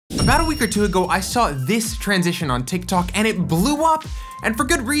About a week or two ago, I saw this transition on TikTok and it blew up. And for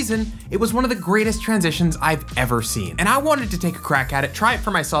good reason. It was one of the greatest transitions I've ever seen. And I wanted to take a crack at it, try it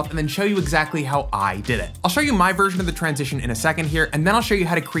for myself, and then show you exactly how I did it. I'll show you my version of the transition in a second here, and then I'll show you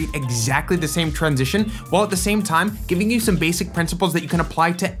how to create exactly the same transition, while at the same time giving you some basic principles that you can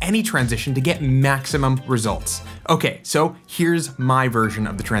apply to any transition to get maximum results. Okay, so here's my version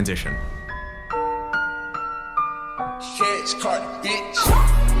of the transition. Catch Cardi, bitch.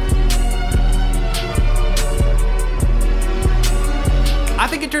 I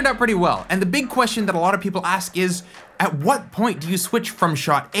think it turned out pretty well, and the big question that a lot of people ask is, at what point do you switch from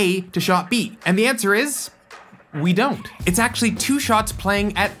shot A to shot B? And the answer is, we don't. It's actually two shots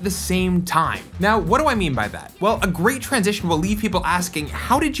playing at the same time. Now, what do I mean by that? Well, a great transition will leave people asking,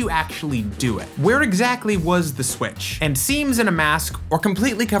 how did you actually do it? Where exactly was the switch? And seams in a mask or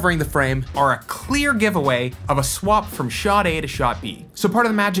completely covering the frame are a clear giveaway of a swap from shot A to shot B. So part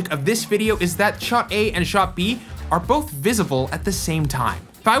of the magic of this video is that shot A and shot B are both visible at the same time.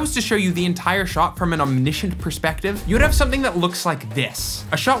 If I was to show you the entire shot from an omniscient perspective, you'd have something that looks like this.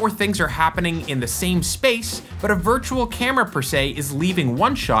 A shot where things are happening in the same space, but a virtual camera per se is leaving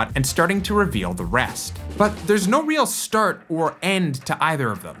one shot and starting to reveal the rest. But there's no real start or end to either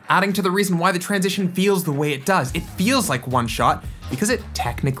of them, adding to the reason why the transition feels the way it does. It feels like one shot, because it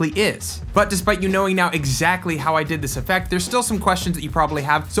technically is. But despite you knowing now exactly how I did this effect, there's still some questions that you probably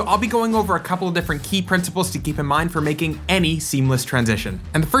have, so I'll be going over a couple of different key principles to keep in mind for making any seamless transition.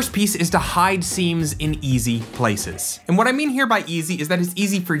 And the first piece is to hide seams in easy places. And what I mean here by easy is that it's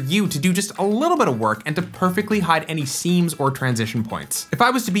easy for you to do just a little bit of work and to perfectly hide any seams or transition points. If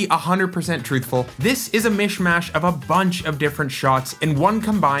I was to be 100% truthful, this is a mishmash of a bunch of different shots in one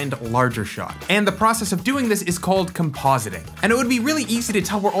combined larger shot. And the process of doing this is called compositing. And it would be really easy to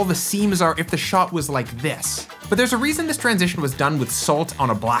tell where all the seams are if the shot was like this. But there's a reason this transition was done with salt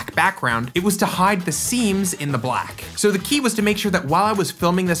on a black background. It was to hide the seams in the black. So the key was to make sure that while I was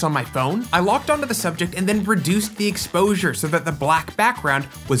filming this on my phone, I locked onto the subject and then reduced the exposure so that the black background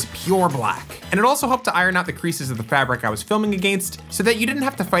was pure black. And it also helped to iron out the creases of the fabric I was filming against so that you didn't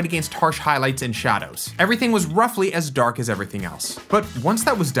have to fight against harsh highlights and shadows. Everything was roughly as dark as everything else. But once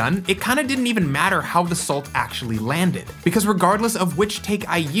that was done, it kind of didn't even matter how the salt actually landed, because regardless of which take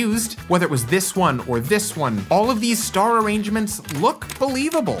I used, whether it was this one or this one, all of these star arrangements look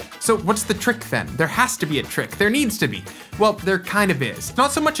believable. So what's the trick then? There has to be a trick. There needs to be. Well, there kind of is.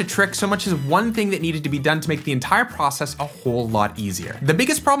 Not so much a trick, so much as one thing that needed to be done to make the entire process a whole lot easier. The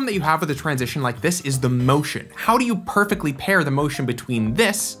biggest problem that you have with a transition like this is the motion. How do you perfectly pair the motion between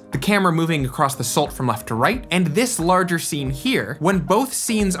this, the camera moving across the salt from left to right, and this larger scene here, when both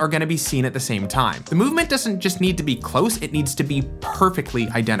scenes are gonna be seen at the same time? The movement doesn't just need to be close, it needs to be perfectly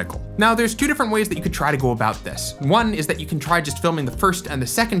identical. Now, there's two different ways that you could try to go about this. One is that you can try just filming the first and the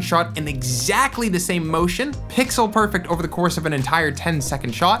second shot in exactly the same motion, pixel perfect over the course of an entire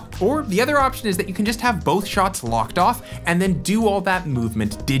 10-second shot. Or the other option is that you can just have both shots locked off and then do all that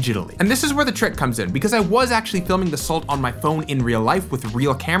movement digitally. And this is where the trick comes in, because I was actually filming the salt on my phone in real life with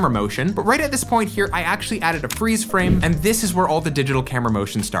real camera motion, but right at this point here, I actually added a freeze frame, and this is where all the digital camera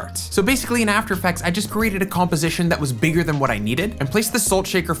motion starts. So basically in After Effects, I just created a composition that was bigger than what I needed and placed the salt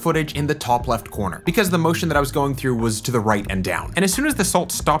shaker footage in the top left corner, because the motion that I was going through was to the right and down. And as soon as the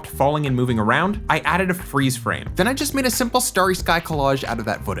salt stopped falling and moving around, I added a freeze frame. Then I just made a simple starry sky collage out of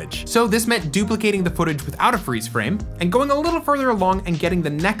that footage. So this meant duplicating the footage without a freeze frame and going a little further along and getting the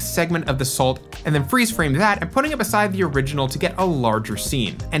next segment of the salt and then freeze frame that and putting it beside the original to get a larger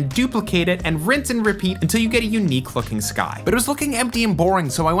scene, and duplicate it and rinse and repeat until you get a unique looking sky. But it was looking empty and boring,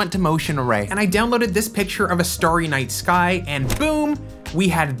 so I went to Motion Array and I downloaded this picture of a starry night sky, and boom, we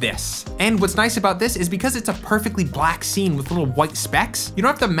had this. And what's nice about this is because it's a perfectly black scene with little white specks, you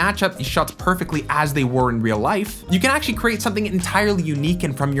don't have to match up these shots perfectly as they were in real life. You can actually create something entirely unique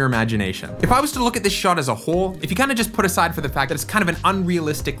and from your imagination. If I was to look at this shot as a whole, if you kind of just put aside for the fact that it's kind of an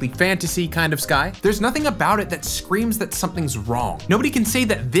unrealistically fantasy kind of sky, there's nothing about it that screams that something's wrong. Nobody can say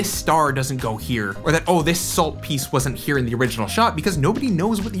that this star doesn't go here, or that, oh, this salt piece wasn't here in the original shot, because nobody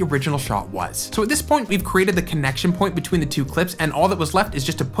knows what the original shot was. So at this point, we've created the connection point between the two clips, and all that was left is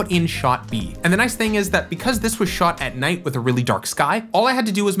just to put in shot B. And the nice thing is that because this was shot at night with a really dark sky, all I had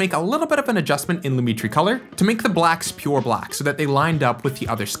to do was make a little bit of an adjustment in Lumetri Color to make the blacks pure black so that they lined up with the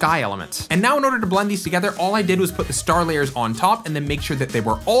other sky elements. And now in order to blend these together, all I did was put the star layers on top and then make sure that they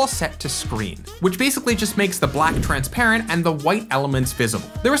were all set to screen, which basically just makes the black transparent and the white elements visible.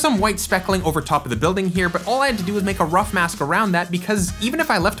 There was some white speckling over top of the building here, but all I had to do was make a rough mask around that, because even if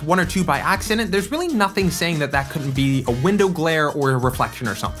I left one or two by accident, there's really nothing saying that that couldn't be a window glare or a reflection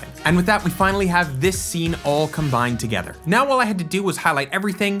or something. And with that, we finally have this scene all combined together. Now all I had to do was highlight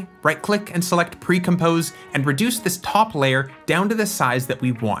everything, right click and select pre-compose and reduce this top layer down to the size that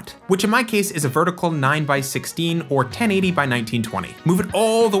we want, which in my case is a vertical 9:16 or 1080 by 1920. Move it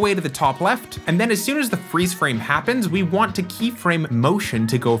all the way to the top left, and then as soon as the freeze frame happens, we want to keyframe motion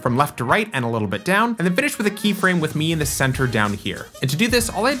to go from left to right and a little bit down, and then finish with a keyframe with me in the center down here. And to do this,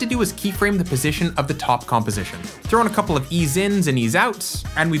 all I had to do was keyframe the position of the top composition. Throw in a couple of ease ins and ease outs,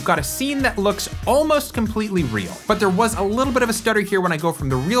 and we've got a scene that looks almost completely real. But there was a little bit of a stutter here when I go from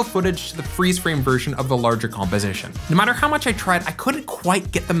the real footage to the freeze frame version of the larger composition. No matter how much I tried, I couldn't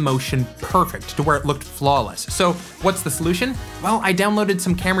quite get the motion perfect to where it looked flawless. So what's the solution? Well, I downloaded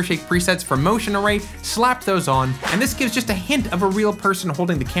some camera shake presets for Motion Array, slapped those on, and this gives just a hint of a real person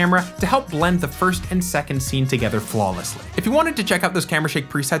holding the camera to help blend the first and second scene together flawlessly. If you wanted to check out those camera shake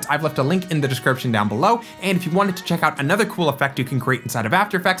presets, I've left a link in the description down below, and if you wanted to check out another cool effect you can create inside of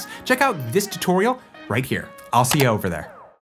After Effects, check out this tutorial right here. I'll see you over there.